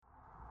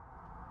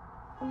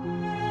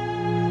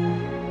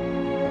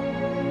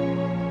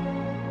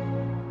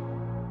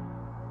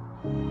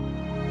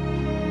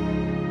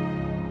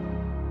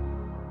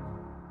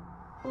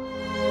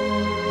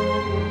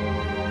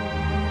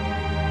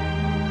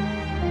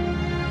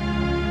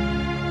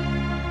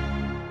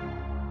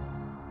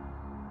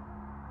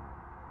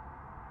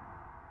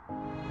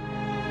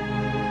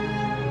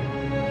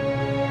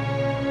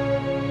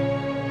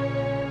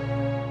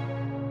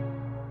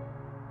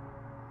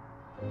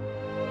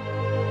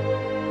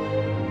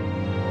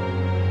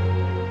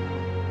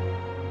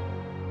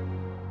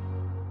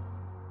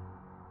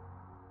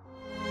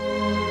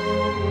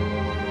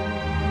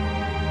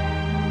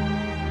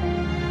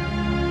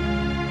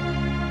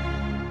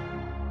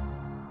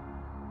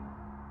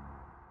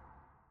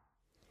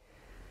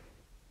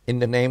In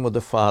the name of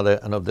the Father,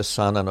 and of the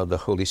Son, and of the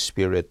Holy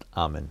Spirit.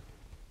 Amen.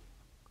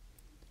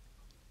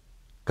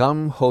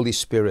 Come, Holy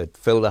Spirit,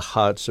 fill the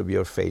hearts of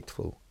your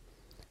faithful,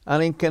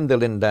 and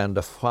enkindle in them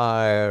the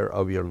fire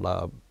of your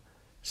love.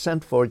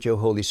 Send forth your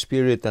Holy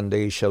Spirit, and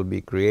they shall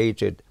be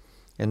created,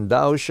 and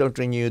thou shalt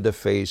renew the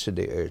face of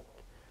the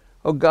earth.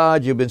 O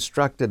God, you've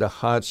instructed the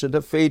hearts of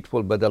the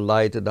faithful by the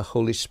light of the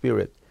Holy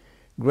Spirit.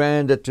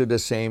 Grant that through the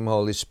same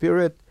Holy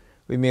Spirit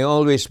we may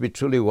always be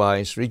truly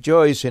wise,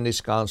 rejoice in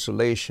his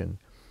consolation.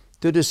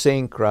 To the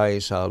same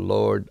Christ our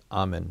Lord.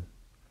 Amen.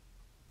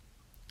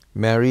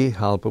 Mary,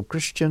 help of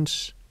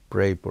Christians,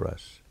 pray for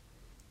us.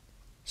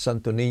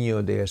 Santo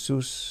Niño de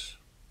Jesús,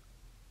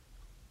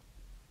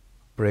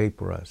 pray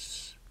for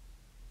us.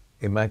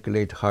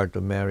 Immaculate Heart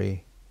of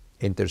Mary,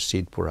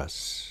 intercede for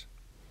us.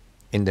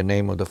 In the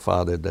name of the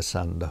Father, the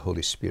Son, the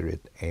Holy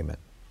Spirit. Amen.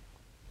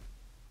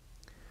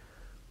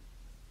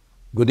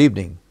 Good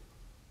evening.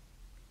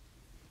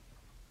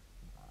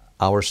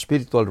 Our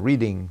spiritual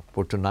reading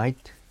for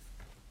tonight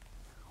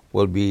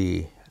will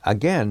be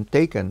again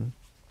taken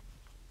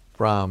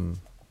from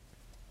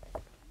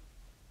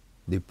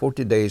the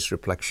 40 days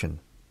reflection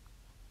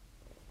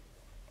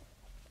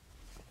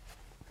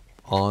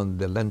on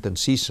the Lenten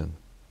season.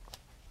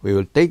 We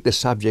will take the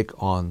subject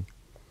on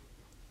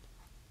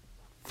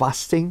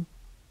fasting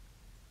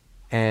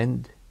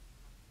and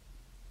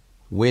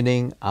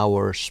winning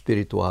our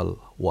spiritual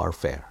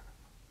warfare.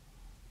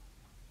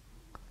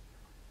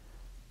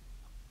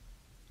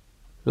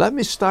 Let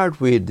me start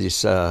with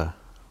this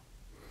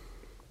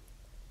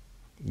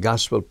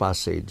Gospel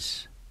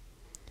passage.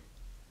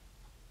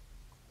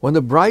 When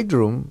the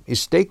bridegroom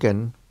is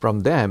taken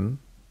from them,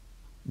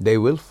 they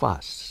will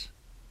fast.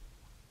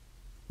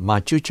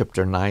 Matthew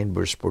chapter 9,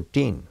 verse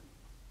 14.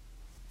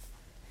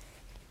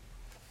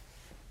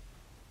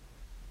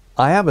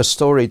 I have a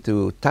story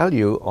to tell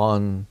you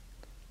on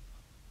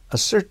a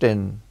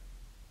certain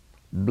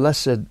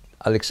Blessed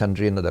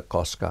Alexandrina de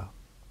Cosca.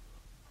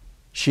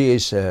 She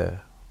is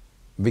a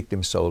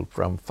victim soul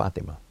from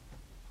Fatima,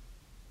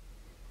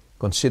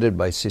 considered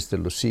by Sister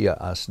Lucia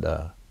as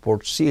the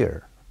fourth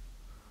seer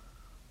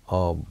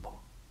of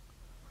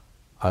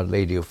Our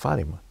Lady of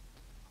Fatima.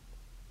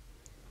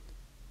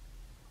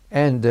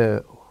 And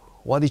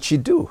what did she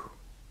do?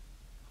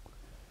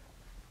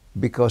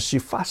 Because she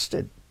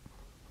fasted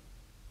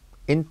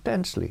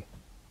intensely,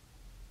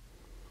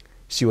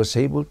 she was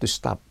able to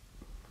stop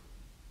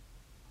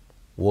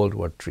World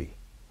War III.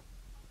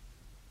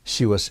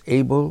 She was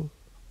able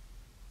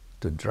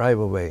to drive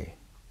away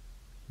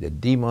the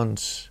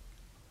demons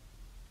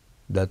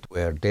that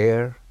were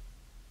there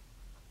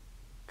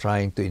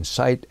trying to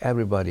incite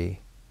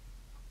everybody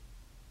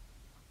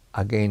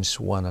against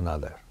one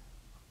another.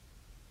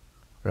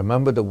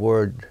 Remember, the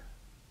word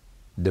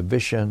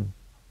division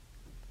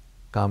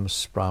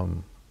comes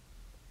from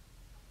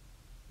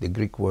the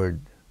Greek word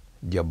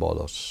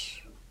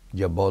diabolos.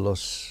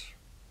 Diabolos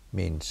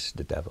means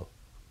the devil.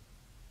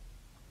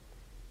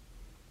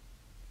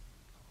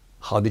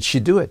 How did she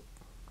do it?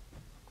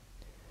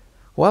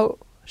 Well,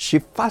 she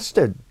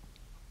fasted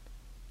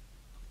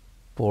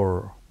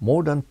for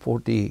more than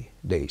 40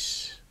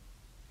 days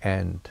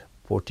and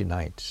 40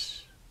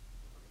 nights.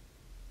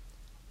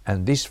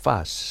 And this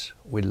fast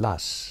will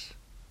last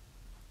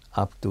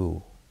up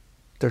to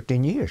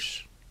 13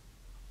 years.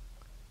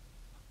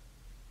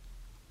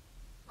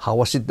 How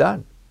was it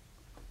done?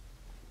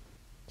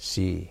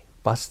 She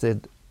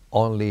fasted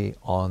only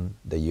on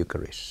the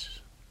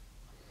Eucharist.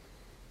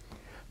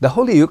 The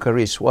Holy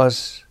Eucharist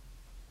was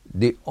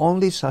the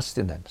only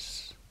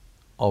sustenance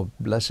of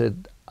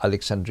Blessed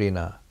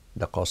Alexandrina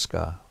de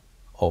Cosca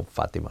of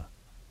Fatima.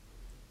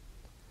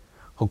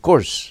 Of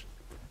course,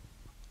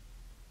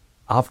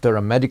 after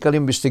a medical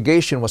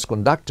investigation was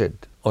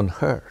conducted on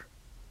her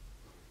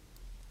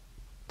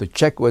to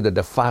check whether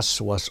the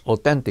fast was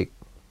authentic,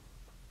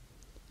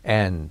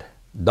 and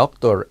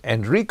Dr.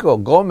 Enrico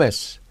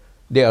Gomez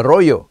de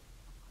Arroyo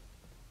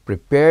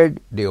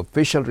prepared the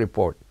official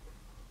report.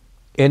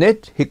 In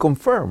it, he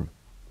confirmed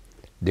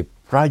the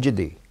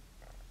tragedy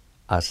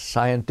as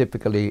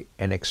scientifically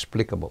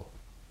inexplicable.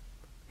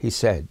 He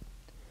said,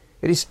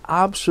 "It is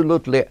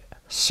absolutely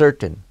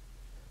certain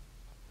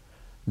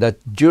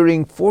that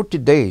during 40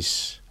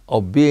 days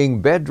of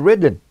being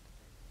bedridden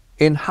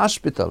in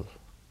hospital,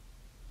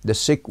 the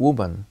sick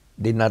woman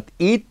did not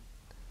eat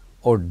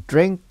or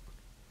drink,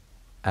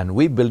 and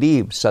we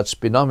believe such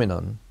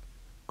phenomenon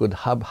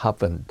could have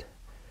happened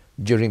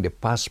during the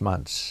past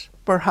months,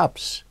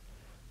 perhaps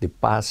the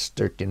past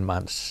 13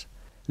 months,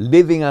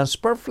 leaving us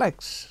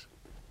perplexed.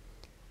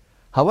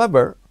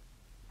 However,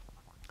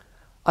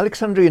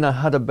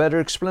 Alexandrina had a better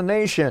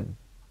explanation.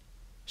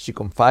 She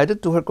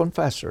confided to her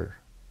confessor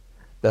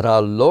that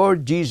our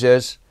Lord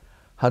Jesus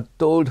had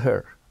told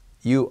her,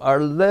 "You are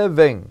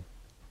living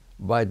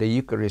by the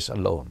Eucharist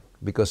alone,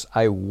 because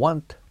I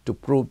want to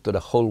prove to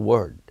the whole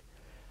world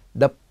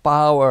the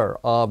power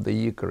of the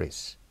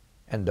Eucharist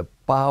and the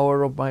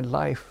power of my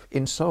life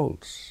in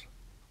souls."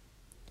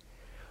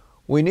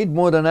 We need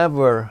more than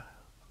ever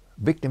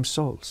victim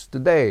souls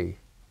today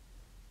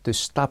to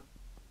stop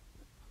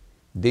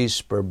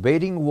this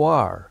pervading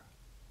war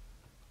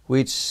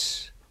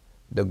which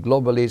the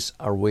globalists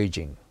are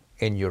waging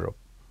in Europe.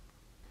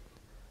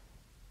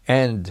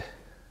 And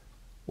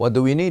what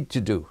do we need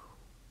to do?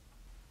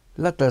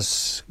 Let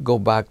us go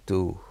back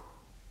to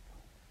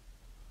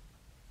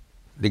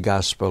the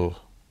gospel.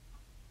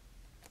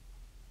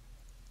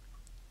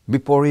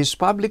 Before his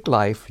public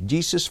life,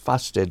 Jesus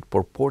fasted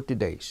for 40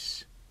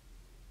 days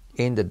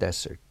in the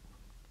desert,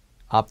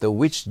 after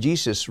which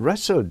Jesus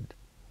wrestled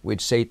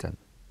with Satan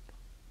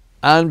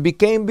and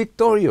became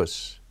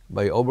victorious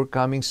by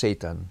overcoming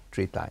Satan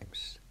 3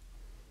 times.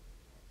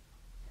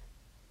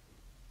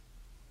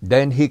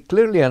 Then he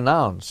clearly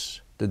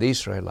announced to the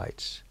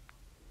Israelites,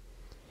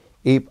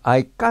 "If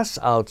I cast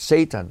out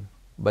Satan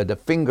by the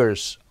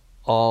fingers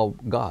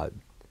of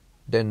God,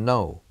 then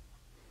know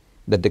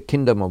that the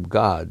kingdom of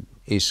God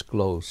is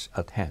close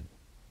at hand."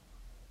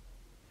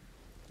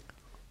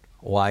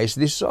 Why is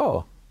this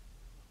so?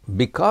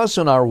 Because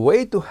on our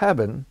way to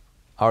heaven,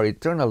 our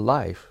eternal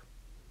life,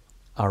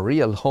 our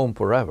real home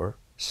forever,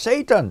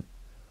 Satan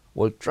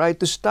will try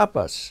to stop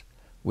us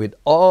with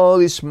all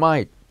his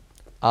might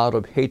out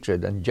of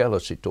hatred and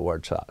jealousy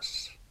towards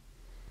us.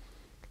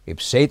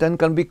 If Satan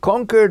can be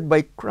conquered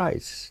by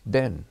Christ,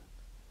 then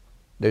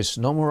there's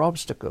no more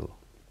obstacle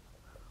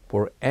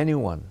for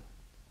anyone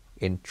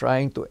in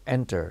trying to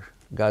enter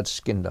God's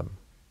kingdom,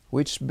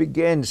 which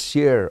begins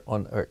here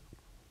on earth.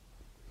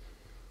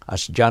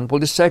 As John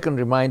Paul II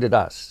reminded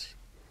us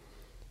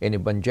in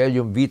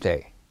Evangelium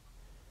Vitae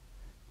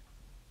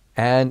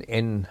and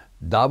in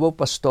Dabo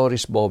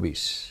Pastoris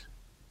Bobis,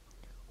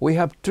 we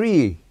have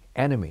 3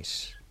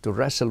 enemies to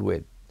wrestle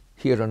with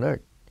here on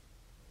earth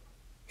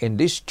in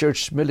this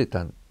church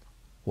militant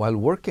while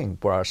working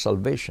for our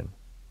salvation.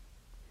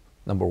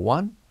 Number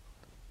 1,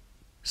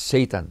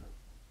 Satan.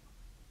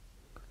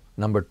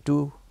 Number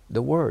 2,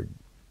 the Word.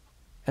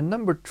 And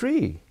number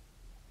 3,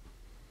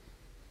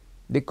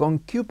 the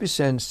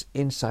concupiscence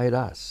inside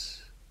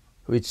us,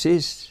 which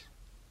is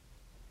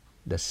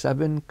the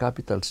 7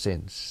 capital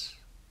sins,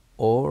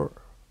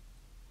 or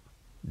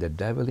the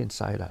devil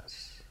inside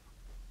us.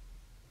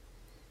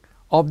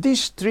 Of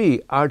these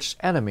 3 arch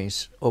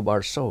enemies of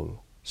our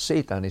soul,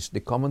 Satan is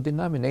the common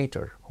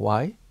denominator.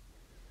 Why?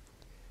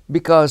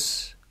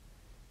 Because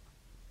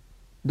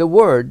the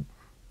Word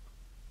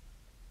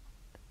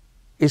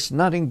is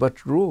nothing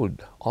but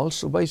ruled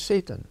also by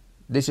Satan.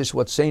 This is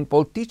what St.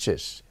 Paul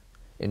teaches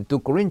in 2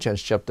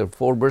 Corinthians chapter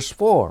 4, verse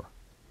 4.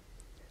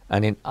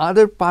 And in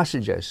other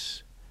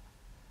passages,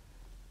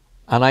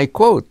 and I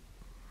quote,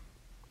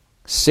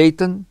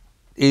 "Satan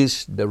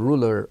is the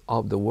ruler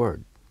of the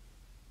world."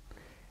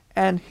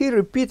 And he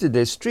repeated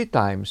this 3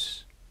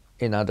 times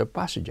in other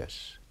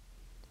passages.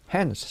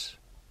 Hence,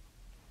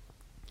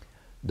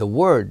 the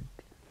Word,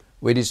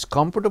 with its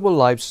comfortable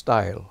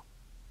lifestyle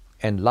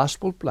and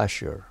lustful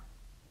pleasure,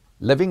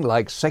 living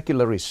like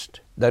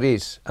secularist, that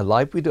is, a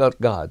life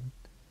without God,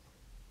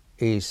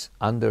 is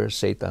under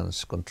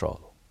Satan's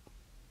control.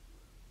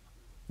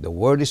 The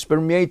Word is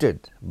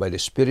permeated by the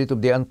spirit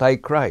of the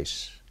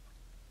Antichrist.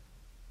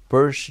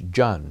 1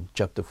 John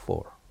chapter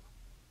 4.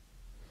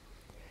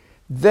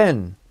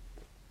 Then,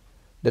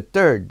 the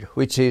third,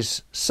 which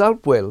is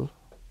self-will,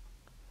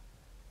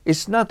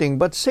 is nothing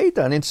but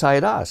Satan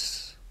inside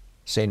us.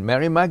 St.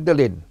 Mary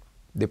Magdalene,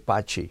 the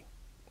Pachi,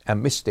 a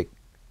mystic,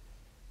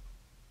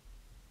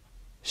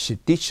 she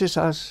teaches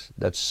us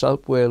that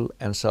self-will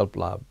and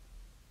self-love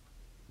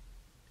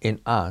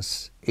in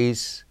us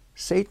is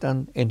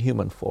Satan in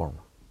human form.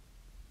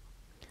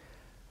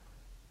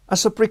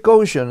 As a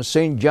precaution,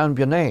 St. John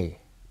Vianney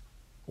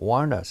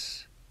warned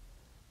us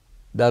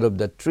that of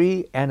the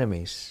 3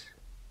 enemies,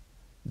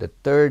 the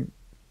third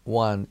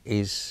one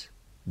is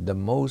the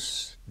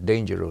most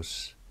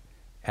dangerous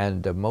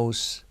and the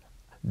most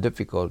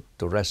difficult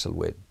to wrestle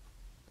with.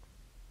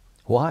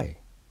 Why?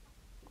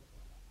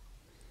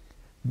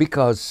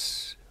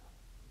 Because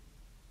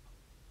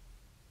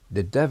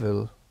the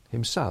devil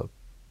himself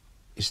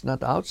is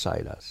not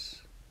outside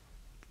us,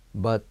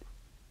 but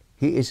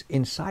he is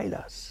inside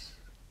us.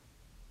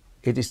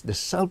 It is the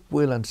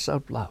self-will and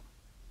self-love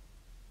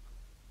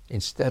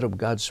instead of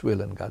God's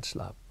will and God's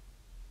love,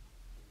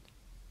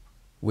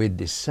 with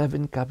the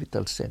 7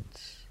 capital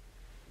sins.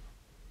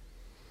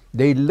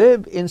 They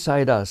live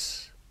inside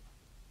us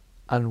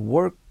and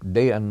work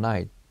day and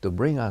night to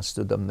bring us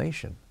to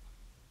damnation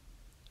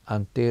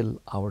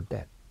until our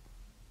death.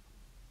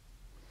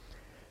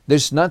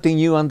 There's nothing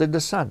new under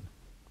the sun.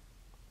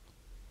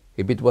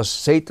 If it was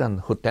Satan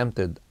who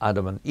tempted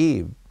Adam and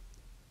Eve,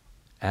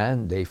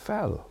 and they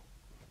fell,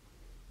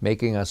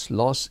 making us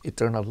lose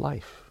eternal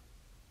life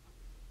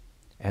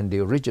and the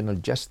original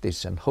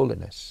justice and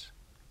holiness,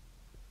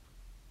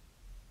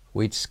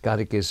 which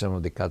Catechism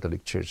of the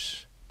Catholic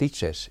Church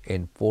teaches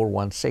in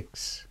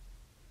 416.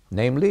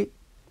 Namely,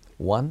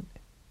 1,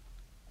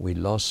 we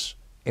lost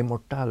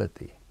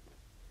immortality.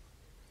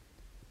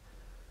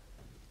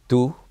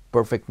 2,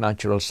 perfect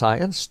natural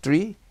science.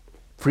 3,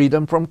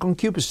 freedom from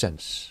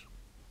concupiscence.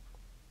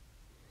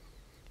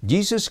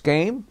 Jesus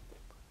came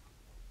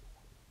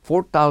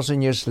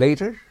 4,000 years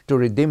later to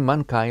redeem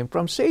mankind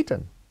from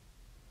Satan,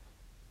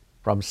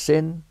 from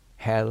sin,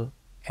 hell,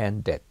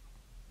 and death.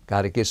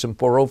 Catechism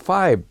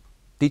 405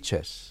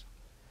 teaches,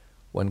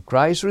 when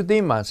Christ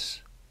redeemed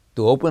us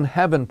to open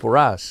heaven for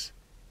us,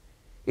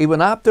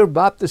 even after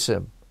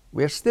baptism,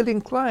 we are still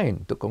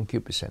inclined to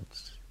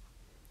concupiscence.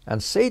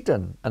 And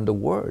Satan and the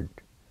Word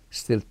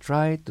still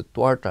try to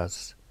thwart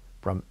us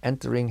from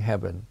entering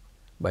heaven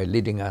by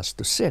leading us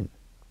to sin.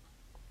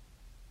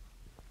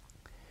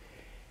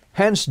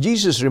 Hence,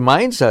 Jesus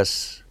reminds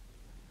us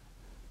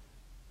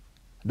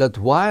that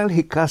while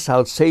He cast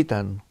out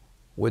Satan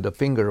with the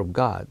finger of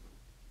God,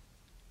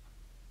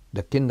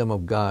 the kingdom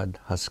of God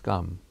has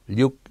come.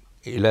 Luke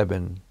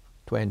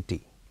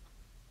 11:20.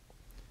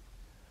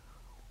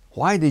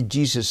 Why did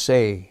Jesus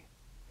say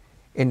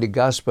in the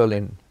Gospel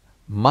in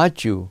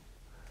Matthew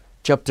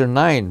chapter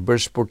 9,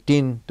 verse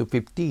 14 to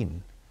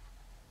 15,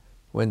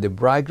 when the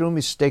bridegroom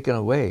is taken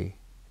away,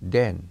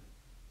 then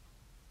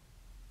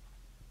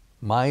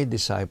my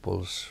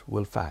disciples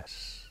will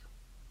fast?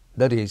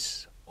 That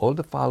is, all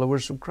the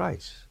followers of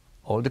Christ,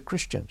 all the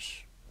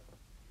Christians,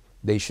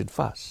 they should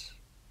fast.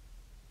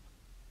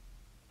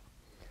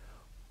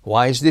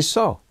 Why is this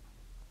so?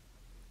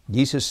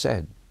 Jesus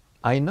said,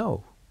 I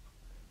know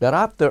that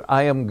after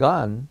I am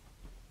gone,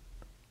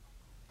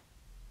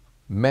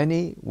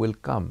 many will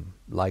come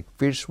like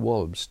fierce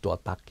wolves to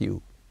attack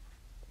you.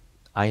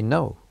 I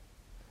know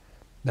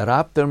that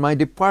after my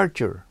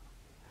departure,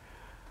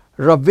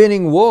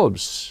 ravening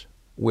wolves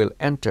will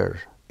enter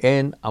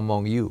in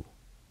among you,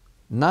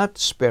 not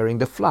sparing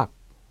the flock.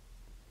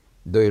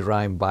 The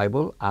Rhyme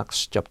Bible,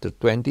 Acts chapter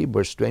 20,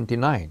 verse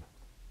 29.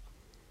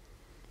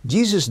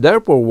 Jesus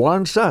therefore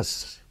warns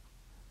us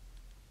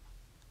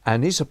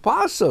and His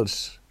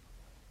apostles,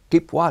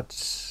 keep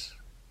watch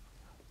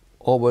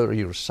over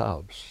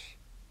yourselves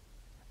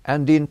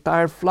and the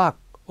entire flock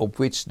of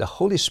which the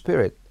Holy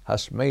Spirit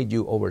has made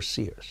you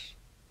overseers.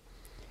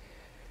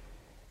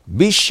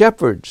 Be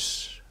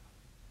shepherds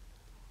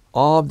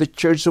of the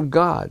church of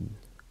God,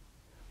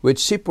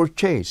 which He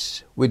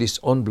purchased with His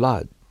own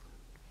blood.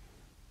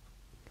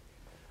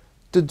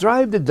 To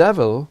drive the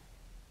devil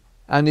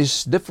and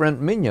his different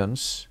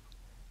minions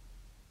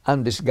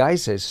and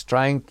disguises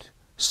trying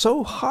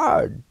so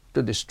hard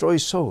to destroy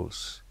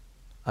souls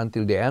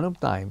until the end of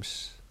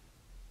times,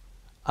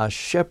 as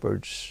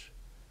shepherds,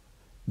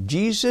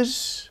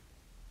 Jesus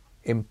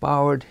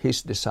empowered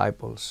His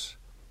disciples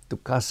to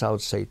cast out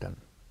Satan.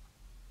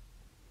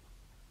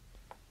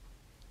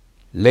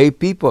 Lay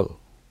people,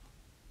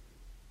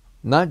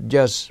 not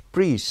just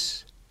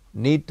priests,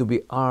 need to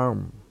be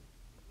armed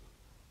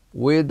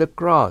with the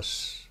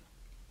cross,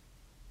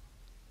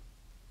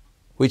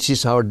 which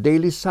is our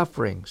daily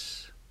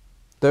sufferings,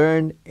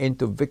 turned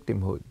into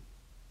victimhood,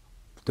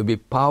 to be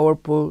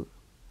powerful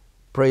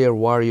prayer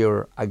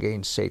warrior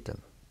against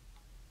Satan.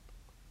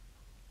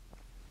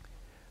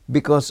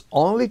 Because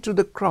only through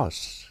the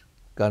cross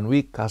can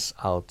we cast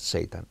out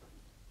Satan.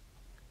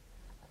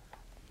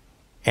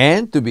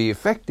 And to be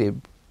effective,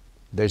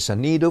 there's a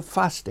need of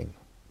fasting.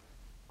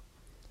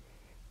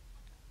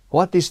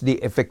 What is the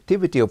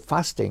effectivity of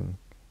fasting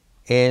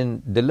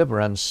in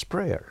deliverance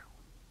prayer?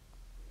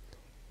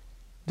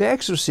 The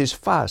exorcist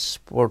fasts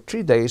for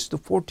 3 days to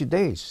 40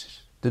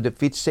 days to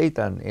defeat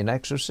Satan in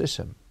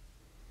exorcism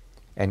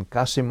and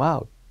cast him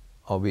out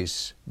of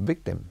his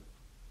victim.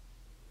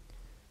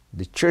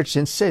 The Church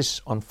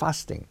insists on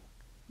fasting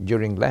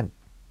during Lent,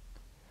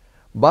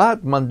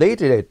 but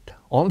mandated it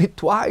only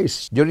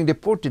twice during the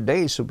 40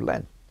 days of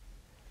Lent,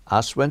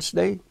 Ash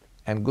Wednesday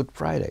and Good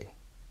Friday.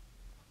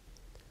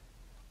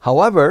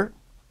 However,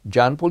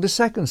 John Paul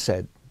II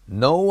said,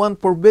 no one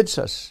forbids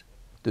us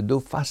to do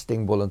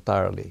fasting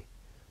voluntarily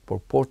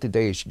for 40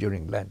 days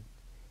during Lent,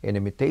 in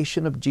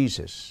imitation of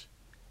Jesus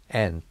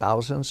and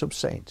thousands of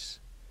saints,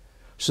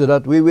 so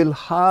that we will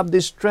have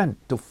the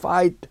strength to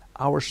fight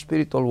our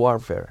spiritual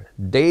warfare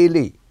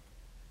daily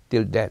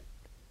till death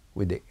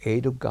with the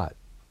aid of God.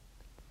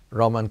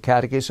 Roman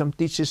Catechism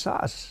teaches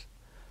us,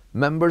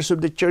 members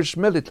of the Church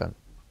militant,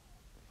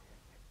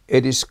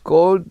 it is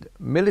called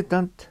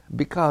militant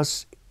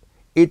because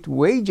it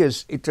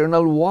wages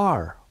eternal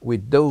war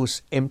with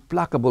those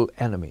implacable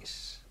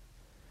enemies,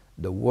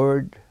 the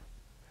Word,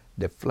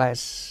 the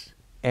flesh,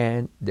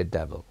 and the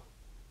devil.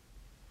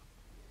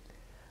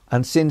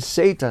 And since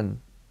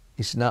Satan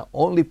is not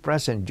only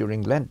present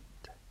during Lent,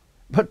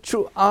 but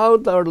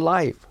throughout our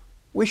life,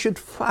 we should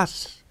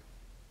fast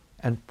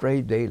and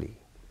pray daily,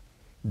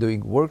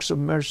 doing works of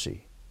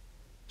mercy,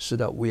 so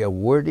that we are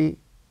worthy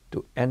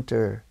to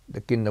enter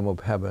the kingdom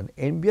of heaven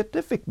in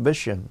beatific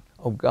vision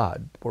of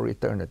God for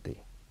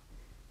eternity.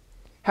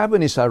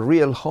 Heaven is our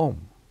real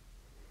home.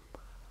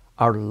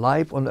 Our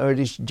life on earth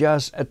is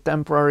just a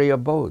temporary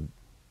abode.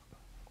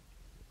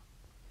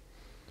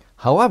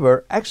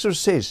 However,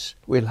 exorcists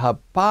will have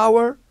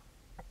power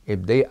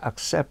if they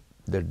accept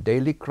their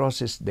daily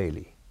crosses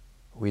daily,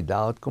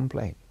 without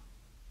complaint.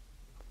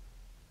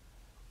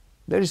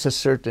 There is a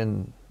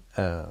certain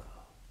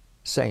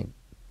saint,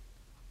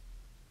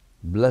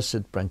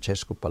 Blessed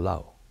Francesco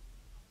Palau.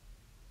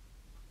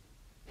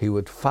 He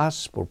would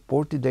fast for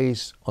 40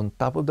 days on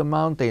top of the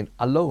mountain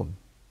alone.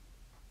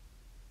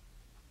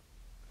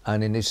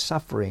 And in his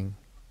suffering,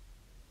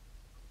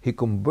 he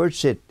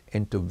converts it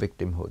into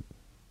victimhood,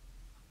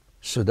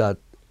 so that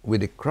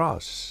with the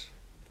cross,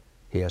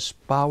 he has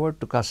power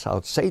to cast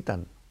out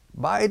Satan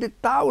by the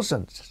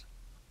thousands.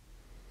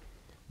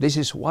 This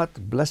is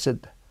what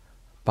Blessed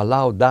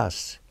Palau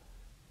does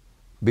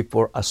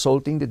before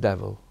assaulting the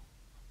devil.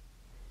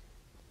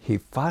 He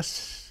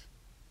fasts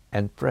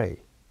and prays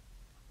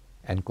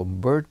and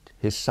convert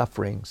his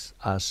sufferings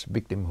as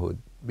victimhood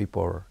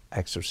before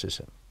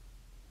exorcism.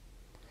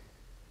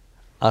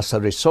 As a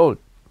result,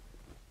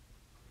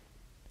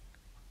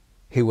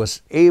 he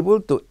was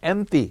able to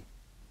empty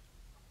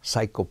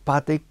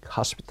psychopathic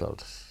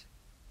hospitals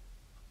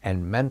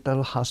and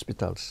mental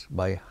hospitals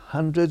by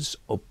hundreds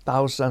of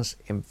thousands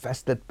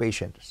infested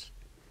patients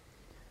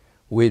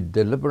with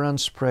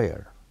deliverance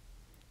prayer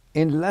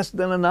in less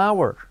than an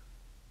hour.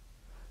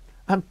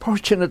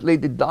 Unfortunately,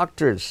 the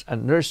doctors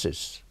and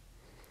nurses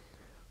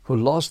who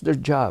lost their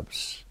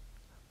jobs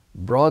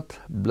brought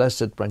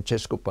Blessed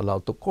Francesco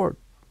Palau to court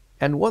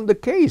and won the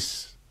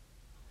case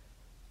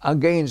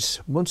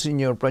against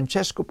Monsignor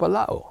Francesco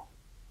Palau.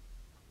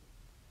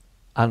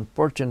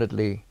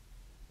 Unfortunately,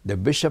 the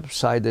bishop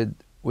sided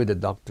with the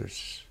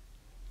doctors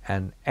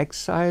and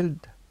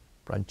exiled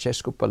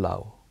Francesco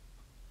Palau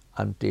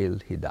until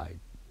he died.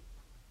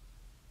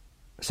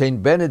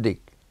 Saint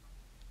Benedict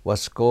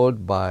was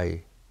called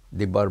by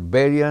the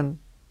barbarian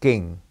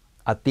king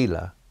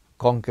Attila,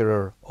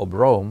 conqueror of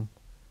Rome,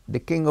 the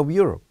king of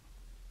Europe,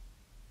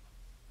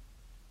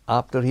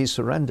 after he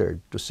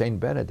surrendered to Saint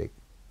Benedict,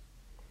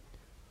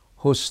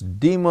 whose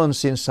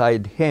demons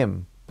inside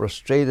him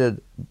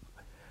prostrated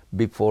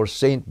before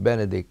Saint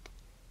Benedict,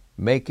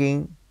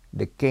 making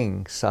the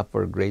king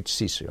suffer great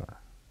seizure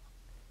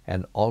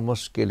and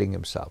almost killing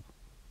himself.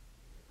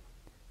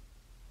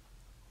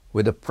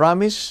 With a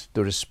promise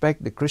to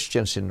respect the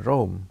Christians in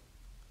Rome,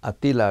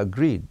 Attila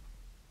agreed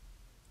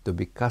to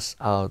be cast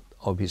out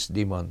of his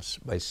demons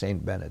by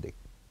Saint Benedict.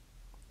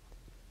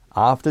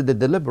 After the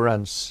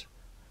deliverance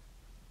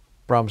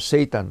from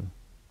Satan,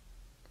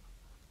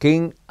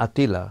 King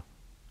Attila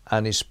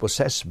and his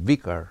possessed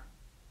vicar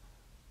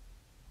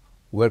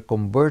were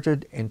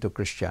converted into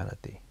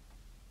Christianity.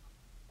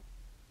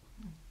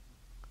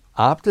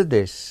 After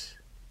this,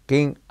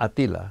 King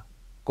Attila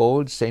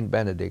called Saint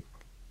Benedict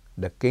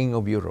the King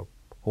of Europe.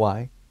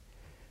 Why?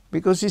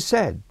 Because he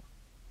said,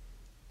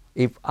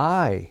 if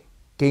I,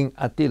 King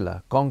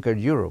Attila, conquered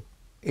Europe,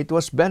 it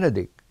was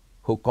Benedict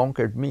who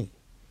conquered me.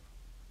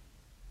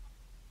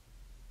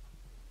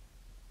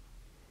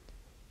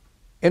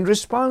 In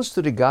response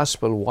to the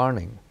gospel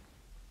warning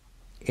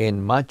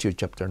in Matthew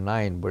chapter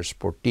 9, verse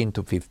 14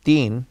 to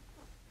 15,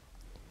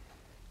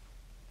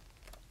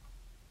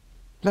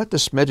 let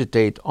us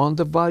meditate on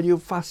the value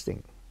of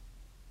fasting,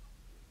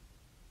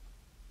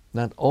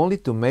 not only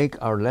to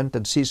make our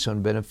Lenten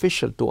season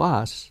beneficial to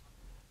us,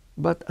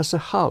 but as a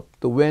help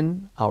to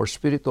win our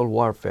spiritual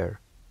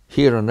warfare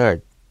here on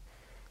earth.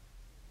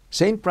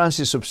 St.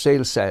 Francis of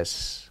Sales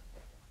says,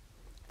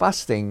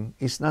 fasting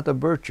is not a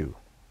virtue.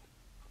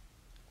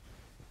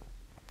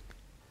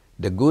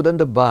 The good and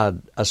the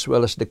bad, as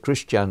well as the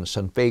Christians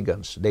and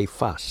pagans, they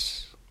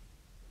fast.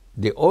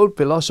 The old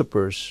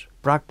philosophers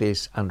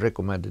practiced and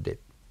recommended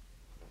it.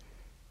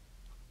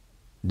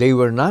 They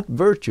were not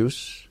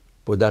virtues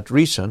for that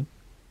reason,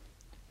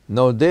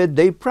 nor did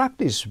they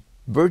practice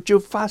virtue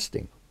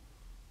fasting.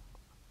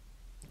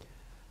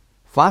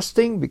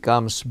 Fasting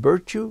becomes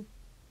virtue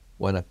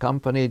when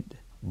accompanied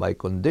by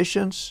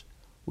conditions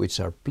which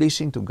are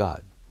pleasing to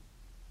God.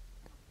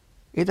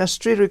 It has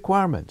 3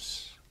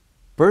 requirements.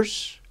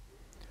 First,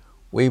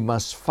 we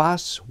must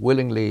fast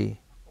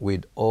willingly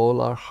with all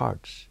our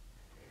hearts,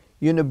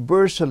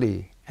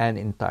 universally and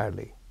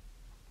entirely.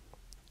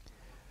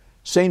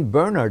 Saint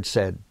Bernard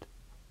said,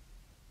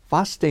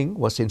 fasting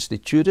was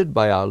instituted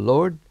by our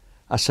Lord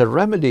as a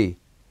remedy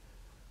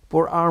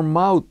for our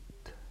mouth,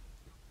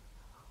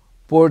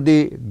 for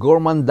the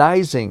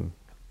gormandizing,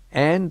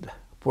 and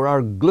for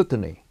our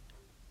gluttony.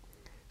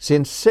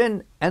 Since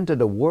sin entered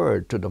the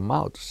word to the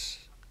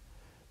mouth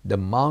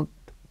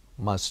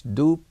must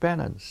do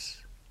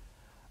penance,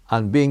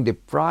 and being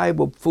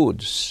deprived of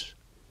foods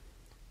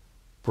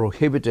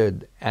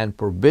prohibited and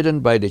forbidden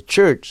by the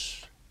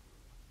Church.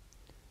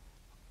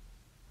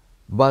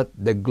 But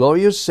the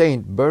glorious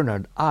Saint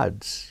Bernard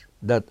adds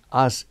that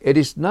as it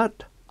is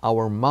not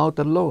our mouth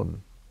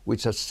alone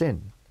which has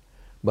sinned,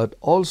 but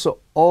also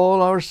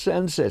all our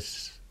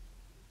senses,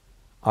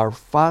 our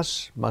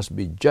fast must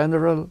be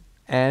general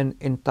and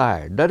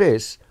entire. That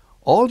is,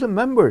 all the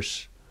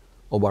members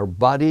of our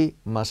body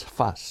must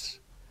fast.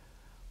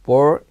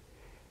 For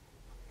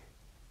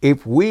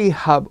if we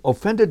have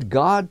offended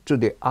God to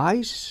the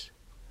eyes,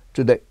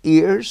 to the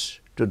ears,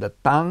 to the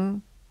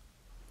tongue,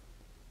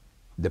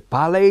 the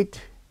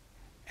palate,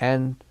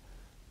 and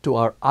to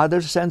our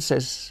other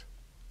senses,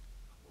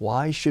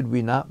 why should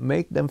we not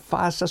make them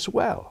fast as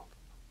well?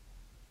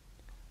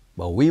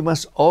 But we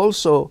must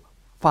also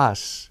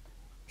fast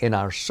in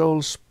our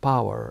soul's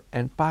power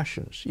and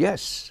passions.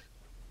 Yes,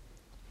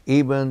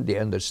 even the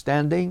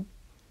understanding,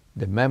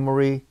 the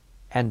memory,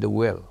 and the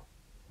will,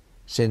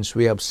 since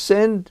we have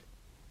sinned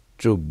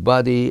through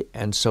body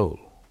and soul.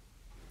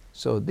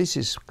 So this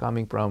is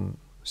coming from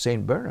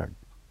Saint Bernard.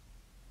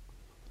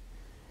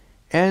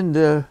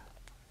 And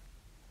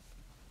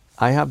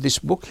I have this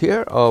book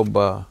here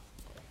of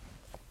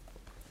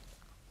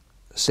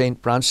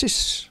Saint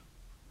Francis,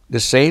 the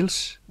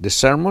Sales, the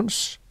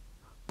Sermons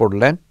for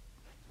Lent.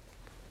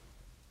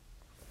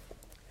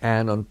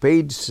 And on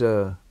page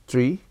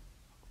 3,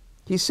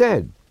 he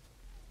said,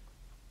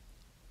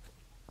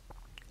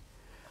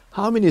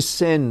 how many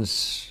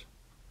sins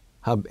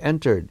have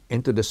entered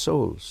into the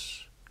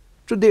souls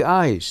through the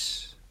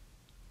eyes,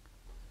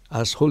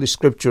 as Holy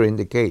Scripture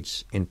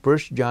indicates in 1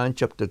 John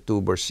chapter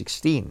 2, verse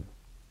 16.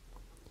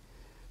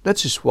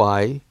 That is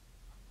why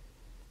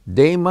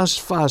they must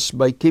fast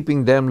by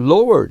keeping them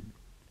lowered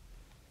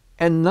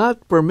and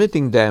not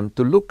permitting them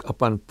to look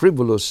upon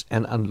frivolous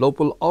and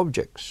unlawful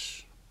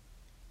objects.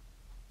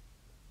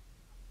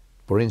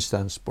 For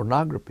instance,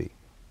 pornography.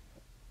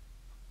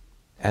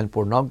 And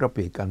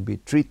pornography can be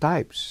 3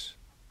 types.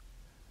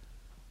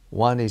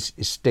 One is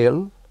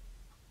still,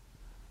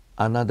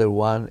 another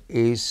one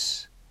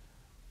is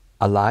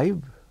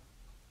alive,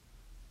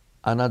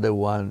 another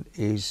one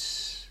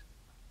is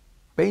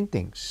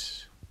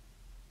paintings.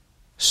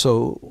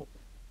 So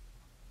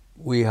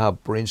we have,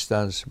 for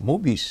instance,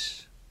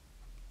 movies.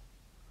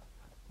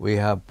 We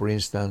have, for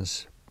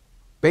instance,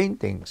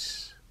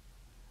 paintings.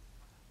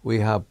 We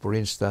have, for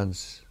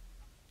instance,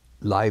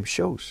 live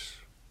shows,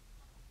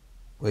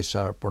 which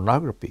are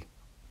pornography.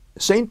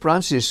 Saint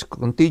Francis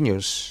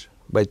continues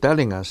by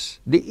telling us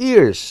the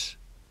ears,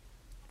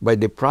 by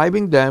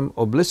depriving them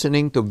of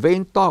listening to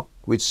vain talk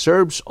which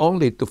serves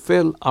only to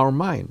fill our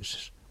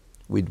minds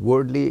with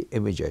worldly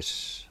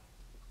images.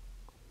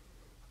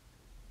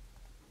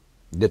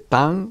 The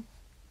tongue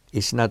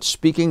is not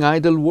speaking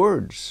idle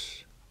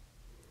words,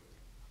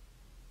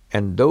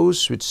 and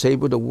those which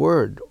savor the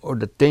word or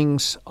the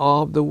things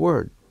of the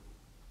word.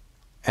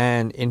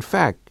 And in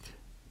fact,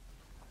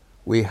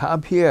 we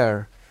have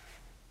here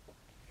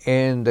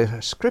in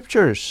the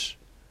Scriptures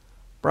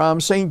from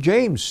St.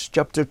 James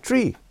chapter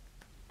 3,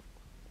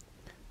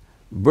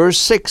 verse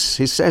 6,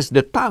 he says,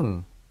 the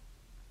tongue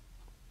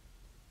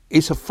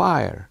is a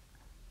fire,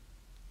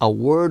 a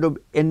word of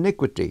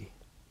iniquity.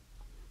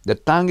 The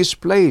tongue is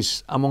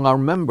placed among our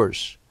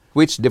members,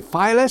 which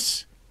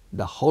defileth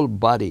the whole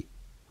body,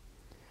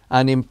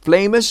 and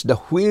inflameth the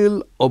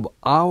wheel of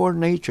our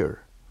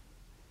nature,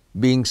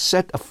 being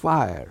set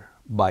afire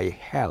by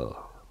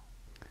hell.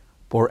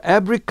 For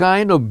every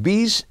kind of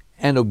beast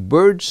and of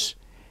birds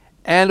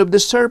and of the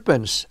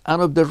serpents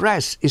and of the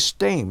rest is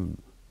tamed,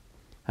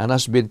 and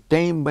has been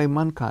tamed by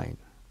mankind.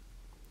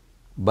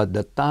 But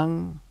the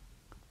tongue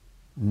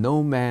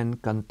no man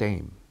can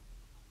tame,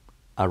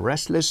 a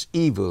restless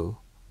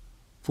evil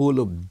full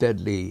of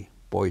deadly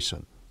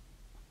poison.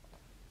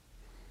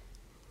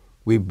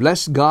 We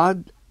bless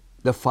God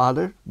the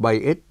Father by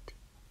it,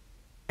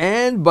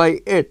 and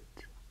by it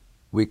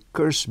we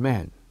curse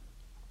men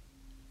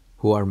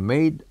who are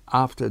made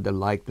after the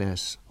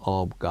likeness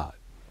of God.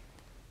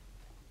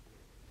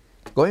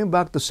 Going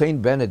back to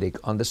Saint Benedict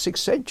on the 6th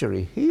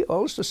century, he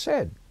also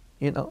said,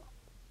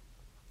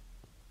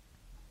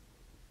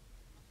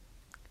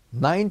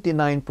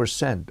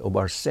 99% of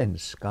our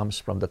sins comes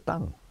from the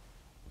tongue.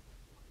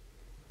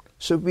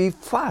 So we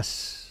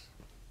fast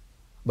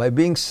by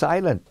being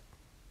silent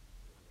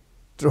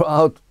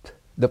throughout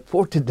the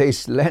 40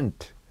 days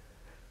Lent.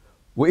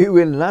 We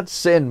will not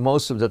sin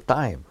most of the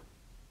time.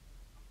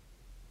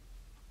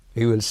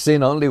 We will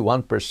sin only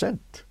 1%.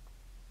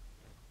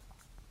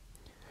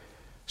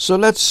 So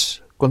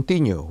let's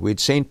continue with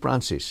St.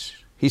 Francis.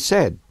 He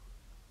said,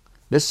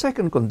 the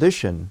second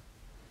condition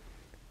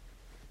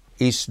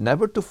is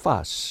never to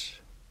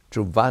fast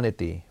through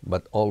vanity,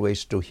 but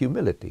always through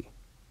humility.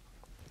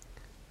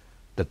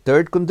 The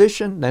third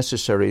condition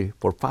necessary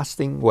for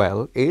fasting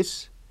well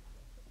is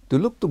to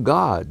look to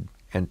God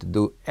and to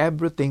do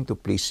everything to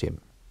please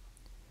Him,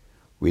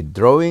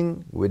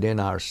 withdrawing within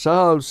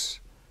ourselves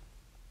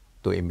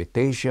to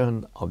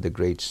imitation of the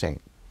great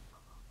saint.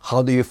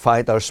 How do you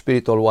fight our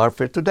spiritual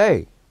warfare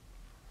today?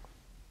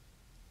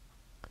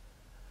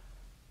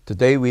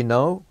 Today we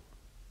know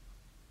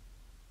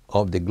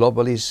of the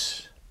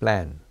globalist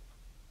plan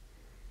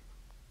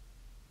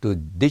to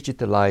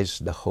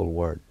digitalize the whole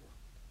world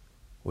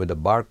with the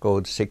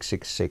barcode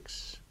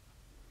 666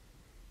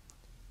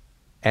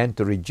 and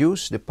to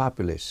reduce the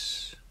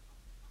populace.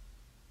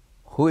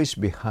 Who is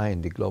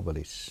behind the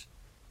globalists?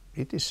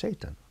 It is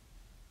Satan.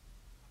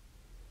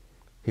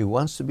 He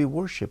wants to be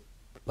worshipped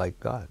like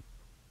God.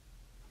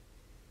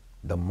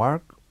 The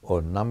mark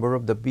or number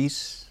of the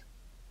beast,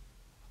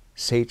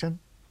 Satan,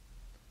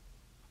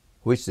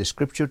 which the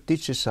scripture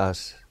teaches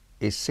us,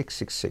 is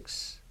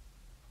 666.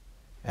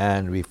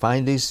 And we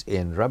find this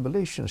in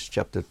Revelation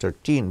chapter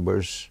 13,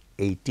 verse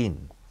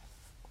 18.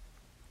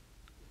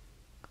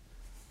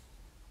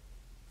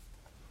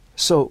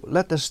 So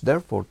let us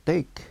therefore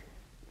take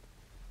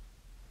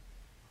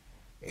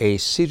a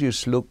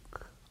serious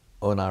look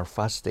on our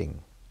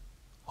fasting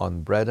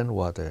on bread and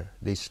water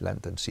this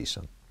Lenten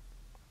season.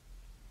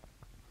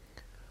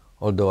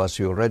 Although, as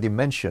we already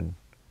mentioned,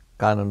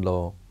 canon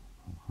law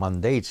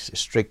mandates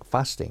strict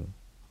fasting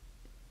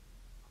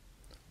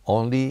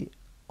only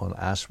on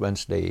Ash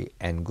Wednesday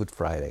and Good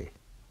Friday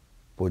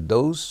for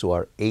those who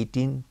are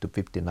 18 to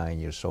 59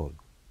 years old.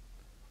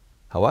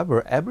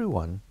 However,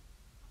 everyone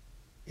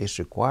is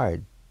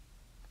required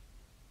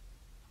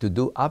to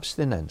do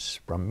abstinence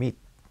from meat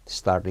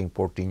starting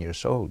 14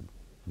 years old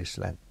this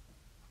Lent.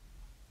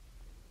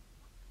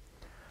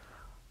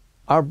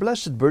 Our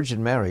Blessed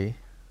Virgin Mary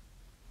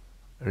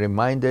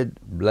reminded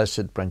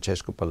Blessed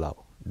Francesco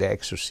Palau, the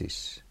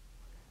exorcist,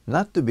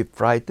 not to be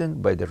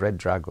frightened by the red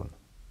dragon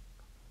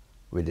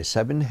with the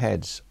 7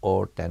 heads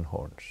or 10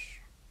 horns.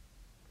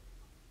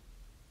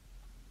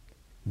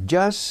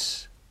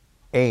 Just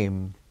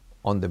aim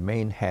on the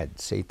main head,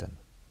 Satan,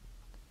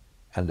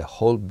 and the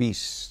whole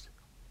beast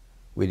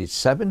with its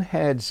 7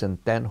 heads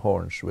and 10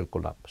 horns will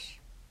collapse.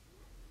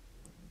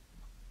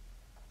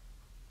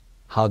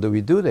 How do we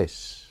do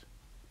this?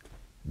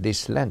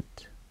 This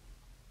Lent,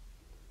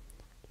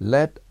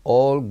 let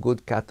all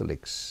good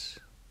Catholics,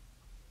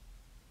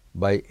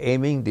 by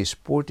aiming this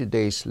 40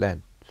 days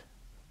Lent,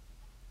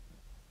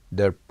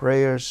 their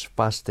prayers,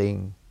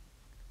 fasting,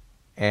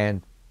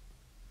 and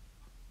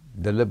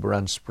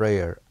deliverance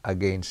prayer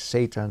against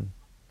Satan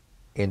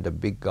in the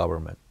big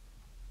government,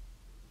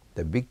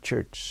 the big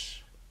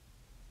church,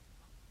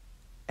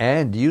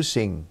 and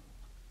using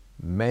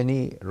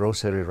many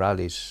rosary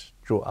rallies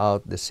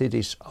throughout the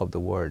cities of the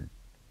world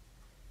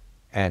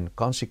and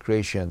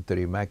consecration to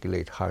the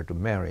Immaculate Heart of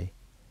Mary,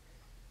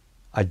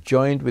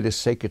 adjoined with the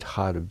Sacred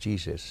Heart of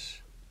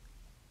Jesus,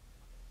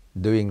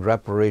 doing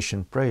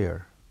reparation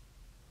prayer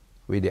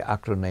with the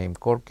acronym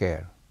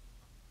CORCARE,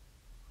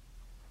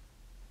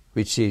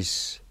 which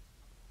is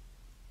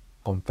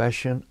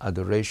Confession,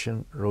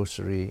 Adoration,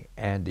 Rosary,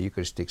 and the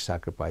Eucharistic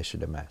Sacrifice of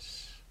the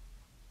Mass.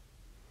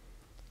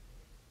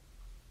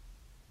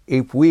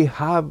 If we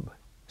have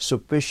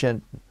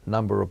sufficient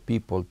number of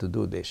people to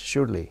do this,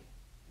 surely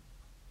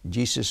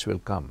Jesus will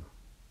come,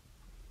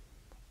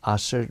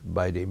 ushered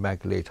by the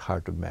Immaculate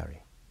Heart of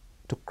Mary,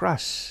 to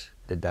crush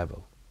the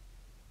devil,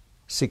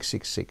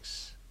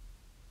 666,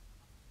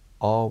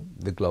 of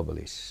the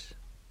globalists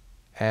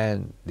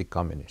and the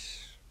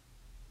communists.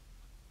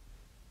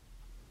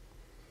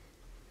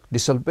 The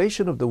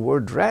salvation of the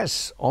world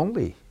rests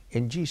only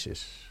in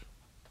Jesus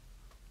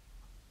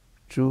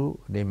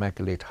through the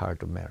Immaculate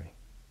Heart of Mary.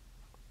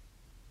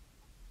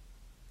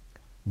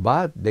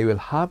 But they will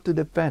have to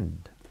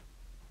depend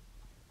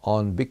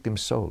on victim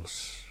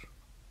souls.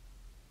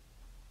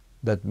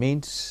 That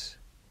means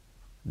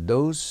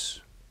those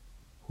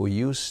who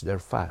use their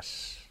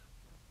fast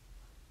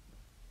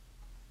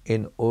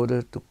in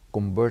order to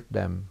convert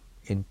them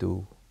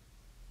into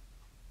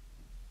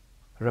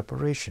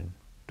reparation,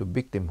 to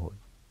victimhood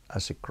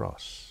as a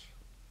cross,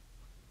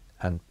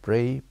 and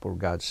pray for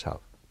God's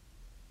help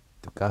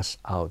to cast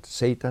out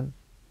Satan,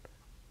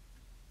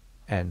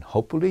 and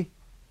hopefully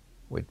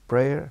with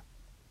prayer,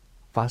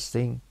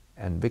 fasting,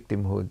 and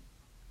victimhood,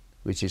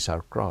 which is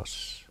our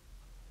cross,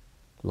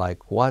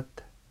 like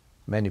what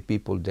many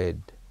people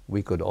did,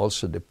 we could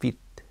also defeat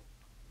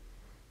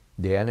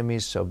the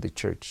enemies of the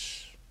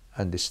church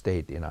and the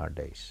state in our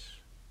days.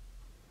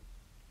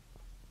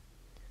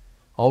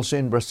 Also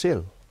in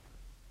Brazil,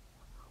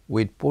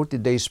 with 40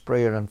 days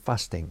prayer and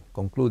fasting,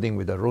 concluding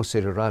with a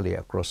rosary rally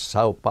across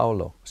Sao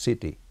Paulo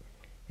city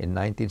in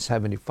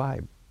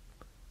 1975,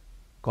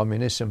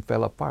 communism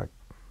fell apart.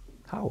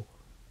 How?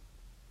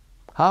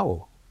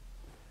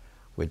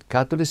 With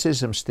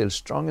Catholicism still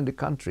strong in the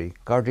country,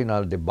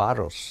 Cardinal de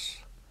Barros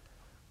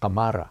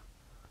Camara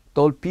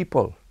told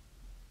people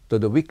to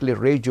the weekly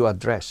radio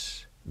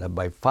address that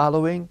by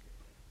following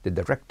the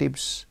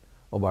directives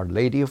of Our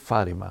Lady of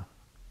Fatima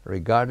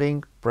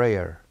regarding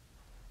prayer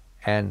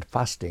and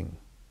fasting,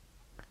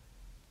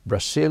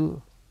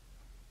 Brazil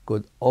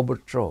could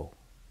overthrow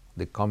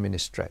the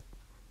communist threat.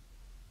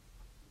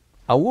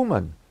 A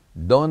woman,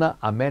 Dona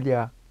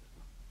Amelia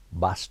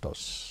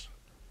Bastos,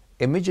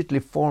 immediately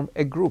formed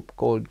a group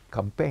called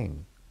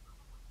Campaign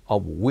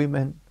of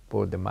Women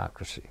for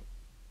Democracy,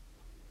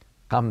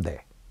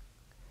 CAMDE,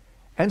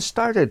 and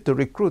started to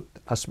recruit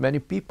as many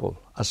people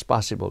as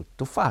possible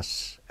to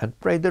fast and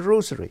pray the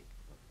rosary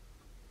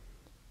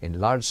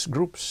in large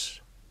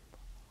groups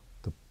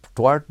to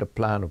thwart the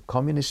plan of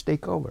communist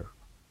takeover.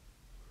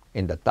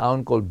 In the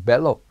town called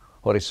Belo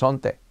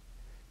Horizonte,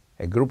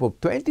 a group of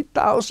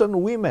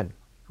 20,000 women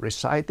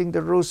reciting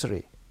the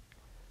rosary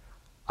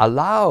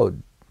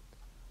aloud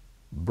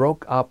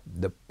broke up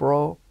the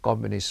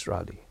pro-communist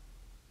rally.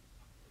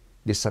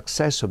 The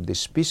success of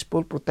these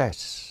peaceful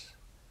protests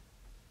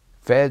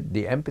fed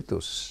the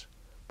impetus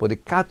for the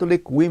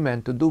Catholic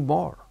women to do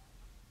more.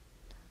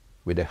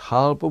 With the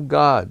help of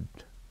God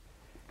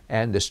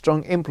and the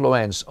strong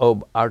influence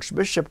of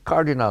Archbishop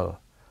Cardinal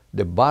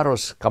de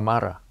Barros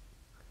Camara,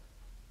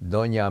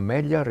 Doña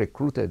Amelia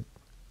recruited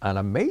an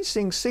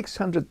amazing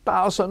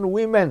 600,000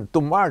 women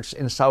to march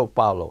in Sao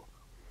Paulo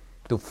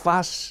to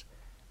fast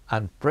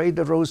and pray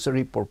the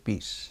rosary for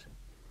peace.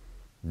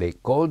 They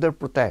called their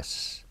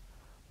protests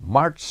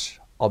March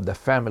of the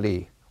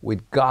Family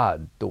with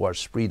God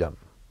towards Freedom,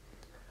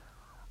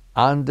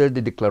 under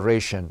the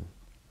declaration,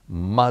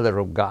 Mother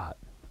of God,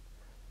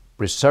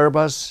 preserve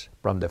us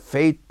from the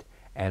fate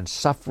and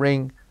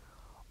suffering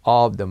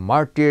of the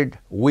martyred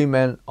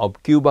women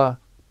of Cuba,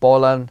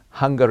 Poland,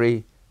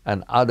 Hungary,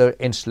 and other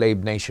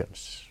enslaved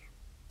nations.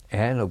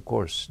 And of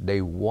course,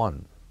 they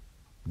won.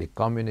 The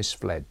communists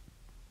fled.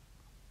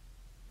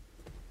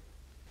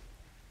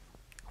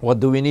 What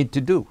do we need to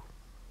do?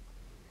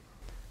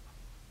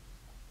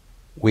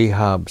 We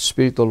have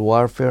spiritual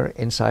warfare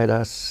inside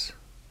us.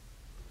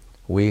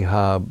 We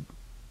have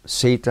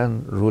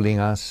Satan ruling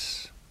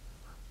us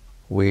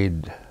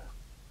with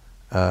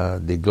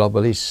the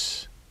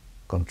globalists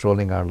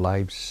controlling our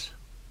lives.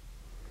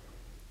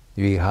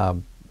 We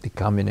have the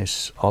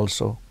communists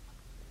also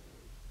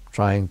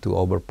trying to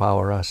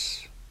overpower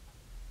us.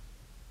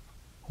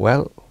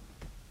 Well,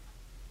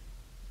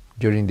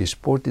 during this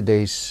 40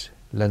 days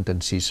Lenten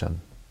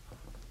season,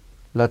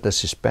 let us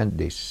spend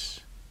this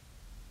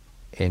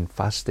in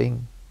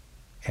fasting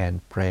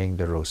and praying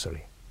the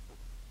rosary.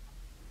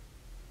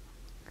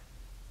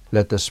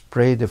 Let us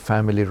pray the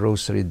family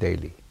rosary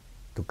daily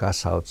to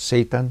cast out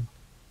Satan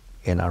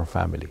in our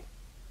family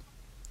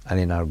and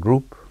in our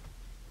group,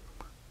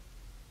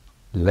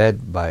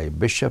 led by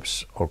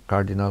bishops or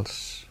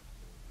cardinals,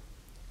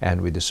 and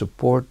with the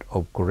support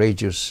of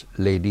courageous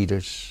lay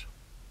leaders.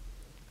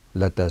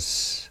 Let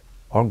us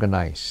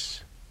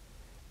organize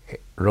a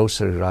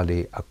rosary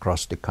rally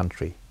across the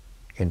country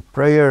in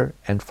prayer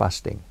and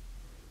fasting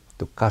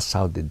to cast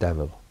out the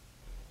devil.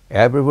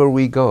 Everywhere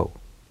we go,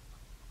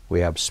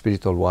 we have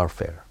spiritual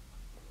warfare.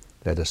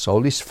 Let us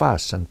always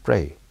fast and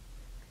pray,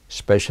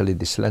 especially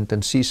this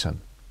Lenten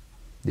season,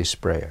 this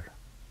prayer.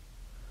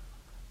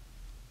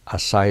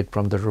 Aside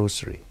from the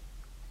rosary,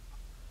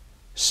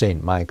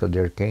 Saint Michael the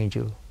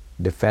Archangel,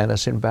 defend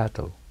us in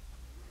battle.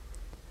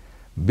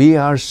 Be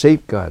our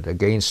safeguard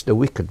against the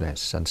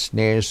wickedness and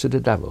snares of the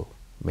devil.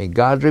 May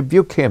God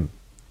rebuke him,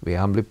 we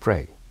humbly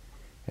pray.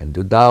 And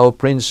do thou,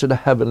 Prince of the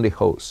heavenly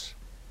hosts,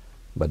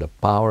 by the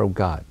power of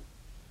God,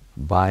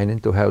 bind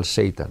into hell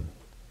Satan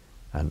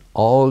and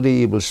all the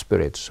evil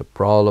spirits who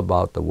prowl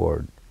about the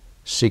world,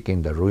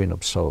 seeking the ruin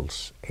of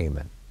souls.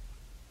 Amen.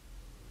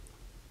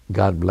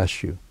 God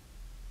bless you.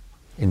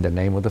 In the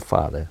name of the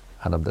Father,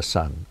 and of the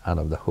Son, and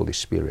of the Holy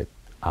Spirit.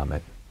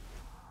 Amen.